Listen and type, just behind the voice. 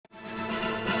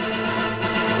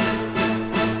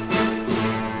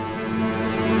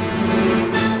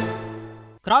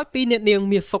ក្រោយពីអ្នកនាង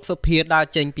មានសុខសុភាដើរ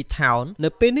ចេញពីថោននៅ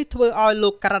ពេលនេះធ្វើឲ្យលោ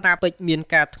កករណីពេជ្រមាន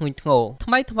ការធ្ងន់ធ្ងរថ្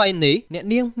មីនេះអ្នក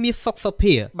នាងមានសុខសុ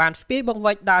ភាបានស្ពាយបង្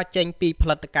វិចដើរចេញពីផ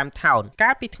លិតកម្មថោនកា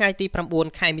លពីថ្ងៃទី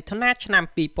9ខែមិថុនាឆ្នាំ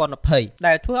2020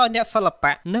ដែលធ្វើឲ្យអ្នកសិល្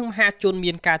បៈនិងមហាជន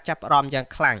មានការចាប់អារម្មណ៍យ៉ាង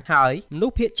ខ្លាំងហើយមនុ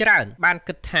ស្សភាគច្រើនបាន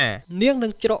គិតថានាងនឹ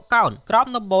ងជ្រកកោនក្រោម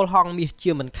ដំបូលហងមាស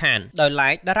ជាមិនខានដោយឡែ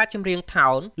កតារាចម្រៀងថោ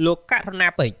នលោកករណី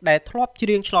ពេជ្រដែលធ្លាប់ច្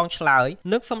រៀងឆ្លងឆ្លើយ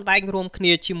និងសម្ដែងរួមគ្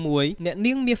នាជាមួយអ្នក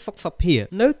នាងមានសុខសុភា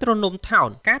នៅទ្រនំថោន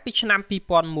កាលពីឆ្នាំ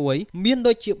2001មាន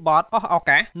ដូចជាបទអស់ឱ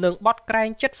កាសនិងបទក្រែង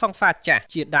ចិត្តសង្សារចាស់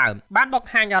ជាដើមបានបង្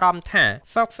ហាញអារម្មណ៍ថា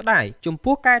សោកស្ដាយចំ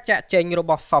ពោះការចាក់ចែងរ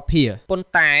បស់សុភាប៉ុន្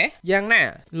តែយ៉ាងណា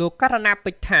លោកករណី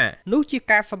ពេជ្រថានោះជា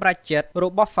ការសម្រេចចិត្តរ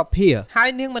បស់សុភាហើយ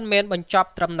នាងមិនមែនបញ្ចប់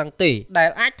ត្រឹមនឹងទេដែល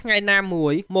អាចថ្ងៃណាមួ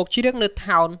យមកច្រៀងនៅ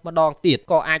ថោនម្ដងទៀត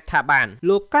ក៏អាចថាបាន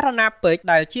លោកករណីពេជ្រ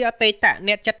ដែលជាអតីត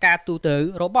អ្នកចាត់ការទូទៅ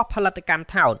របស់ផលិតកម្ម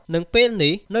ថោននឹងពេល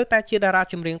នេះនៅតែជាតារា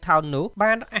ចម្រៀងថោននោះ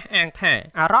បានអះអាងថា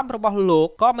អារម្មណ៍របស់លោក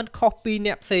ក៏មិនខុសពី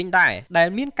អ្នកផ្សេងដែរដែល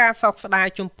មានការសោកស្ដាយ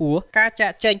ចំពោះការចា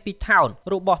ក់ចែងពីថោន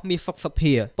របស់មាសសុខសុ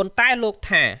ភាប៉ុន្តែលោក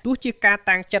ថាទោះជាការ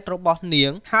តាំងចិត្តរបស់នា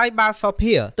ងហើយបើសុ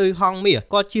ភាទៅហងមាស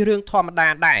ក៏ជារឿងធម្មតា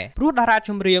ដែរព្រោះតារា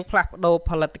ចម្រៀងផ្លាស់ប្ដូរ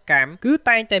ផលិតកម្មគឺ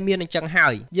តែងតែមានអញ្ចឹងហើ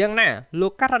យយ៉ាងណាលោ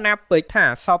កករណីពេជ្រថា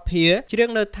សុភាច្រៀង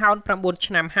នៅថោន9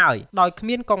ឆ្នាំហើយដោយគ្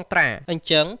មានកងត្រាអញ្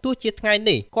ចឹងទោះជាថ្ងៃ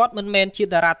នេះគាត់មិនមែនជា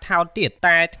តារាថោនទៀត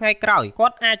តែថ្ងៃក្រោយគា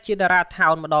ត់អាចជាតារាថោ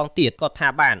នម្ដងទៀតក៏ថា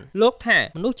បានលោកថា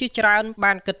មនុស្សជាច្រើន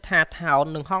បានគិតថាថោន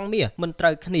និងហងមាសមិនត្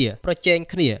រូវគ្នាប្រជែង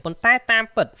គ្នាប៉ុន្តែតាម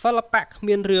ពិតសិល្បៈគ្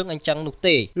មានរឿងអញ្ចឹងនោះ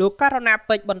ទេលោកករណី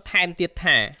ពេជ្របន្ថែមទៀត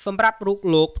ថាសម្រាប់រូប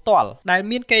លោកផ្ទាល់ដែល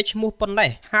មានកេរ្តិ៍ឈ្មោះប៉ុណ្ណេះ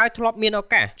ហើយធ្លាប់មានឱ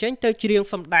កាសចេញទៅច្រៀង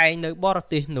សម្ដែងនៅបរ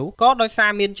ទេសនោះក៏ដោយសា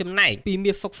រមានចំណែកពី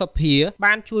មាសសុខសុភា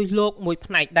បានជួយលោកមួយ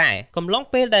ផ្នែកដែរកំឡុង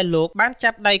ពេលដែលលោកបាន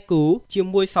ចាប់ដៃគូជា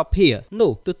មួយសុភា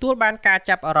នោះទទួលបានការ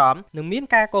ចាប់អារម្មណ៍និងមាន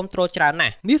ការគាំទ្រច្រើនណា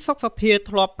ស់មាសសុខសុភា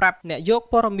ធ្លាប់ប្រាប់អ្នកយក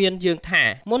ព័ត៌មានយើងថា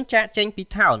មុនចាក់ចេញពី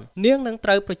ថោននាងនឹងត្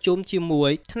រូវប្រជុំជាមួ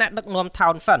យថ្នាក់ដឹកនាំថោ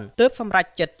នសិនទើបសម្រេច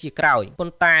ចិត្តជាក្រោយប៉ុ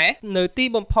ន្តែនៅទី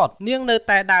បំផុតនាងនៅ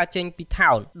តែដើរចេញពី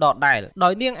ថោនដដែលដោ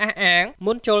យនាងអះអាង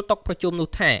មុនចូលតុប្រជុំនោះ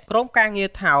ថាក្រុមការងារ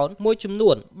ថោនមួយចំ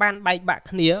នួនបានបែកបាក់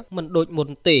គ្នាមិនដូចមុន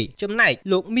ទេចំណែក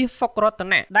លោកមាសសុខរត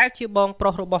នៈដែលជាបងប្រុ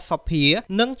សរបស់សុភា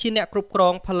និងជាអ្នកគ្រប់គ្រ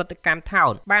ងផលិតកម្មថោ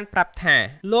នបានប្រាប់ថា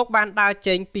លោកបានដើរ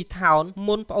ចេញពីថោន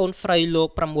មុនប្អូនស្រីលោក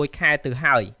6ខែទៅ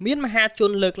ហើយមានមហាជ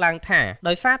នលើកឡើងថា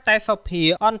ដោយសារតែសុភា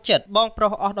អន់ចិត្តបងប្រុ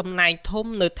សអស់តំណែងធំ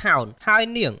នៅថោនហើយ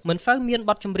នាងមិនសូវមាន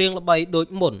បទចម្រៀងល្បីដូច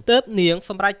មុនទើបនាង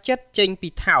សម្រេចចិត្តចេញពី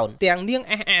ថោនទាំងនាង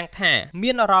អះអាងថា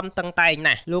មានអារម្មណ៍តឹងតែង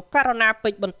ណាស់លោកករណីពេ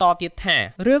ជ្របន្តទៀតថា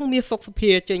រឿងមាសសុខសុ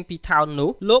ភាចេញពីថោននោះ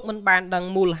លោកមិនបានដឹង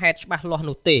មូលហេតុច្បាស់លាស់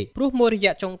នោះទេព្រោះមួយរ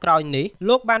យៈចុងក្រោយនេះ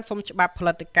លោកបានសុំច្បាប់ផ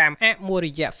លិតកម្មអមួយរ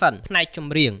យៈសិនផ្នែកច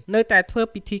ម្រៀងនៅតែធ្វើ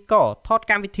ពិធីកថត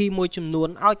កម្មវិធីមួយចំនួន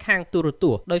ឲ្យខាងទូរទ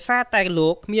ស្សន៍ដោយសារតែលោ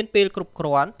កគ្មានពេលគ្រប់គ្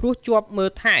រាន់ព្រោះជាប់មើល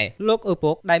ថែលោកឪ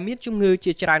ពុកដែលមានជំងឺ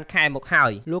ជាច្រើនខែមកហើ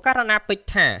យលោកករណីពេជ្រ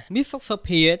ថាមាសសុខសុ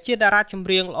ភាជាតារាចម្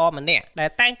រៀងល្អម្នាក់ដែល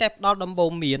តែងតែផ្ដល់ដំបូ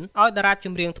ន្មានឲ្យតារាច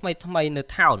ម្រៀងថ្មីនៅ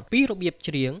ថោនពីរបៀប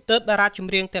ច្រៀងទើបតារាច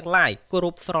ម្រៀងទាំងឡាយគោរ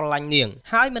ពស្រឡាញ់នាង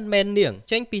ហើយមិនមែននាង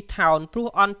ចេញពីថោនព្រោះ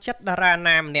អន់ចិត្តតារា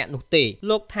ណាម្នាក់នោះទេ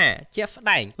លោកថាជាក់ស្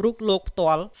ដែងរូបលោកផ្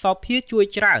ទាល់សុភាជួយ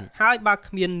ច្រើនហើយបើ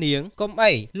គ្មាននាងកុំ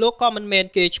អីលោកក៏មិនមែន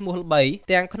គេឈ្មោះល្បី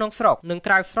ទាំងក្នុងស្រុកនិង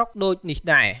ក្រៅស្រុកដូចនេះ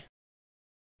ដែរ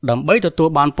ដើម្បីទទួល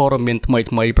បានព័ត៌មានថ្មី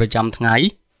ៗប្រចាំថ្ងៃ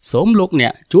សូមលោកអ្ន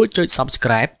កជួយចុច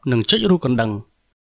Subscribe និងចុចរូបកណ្ដឹង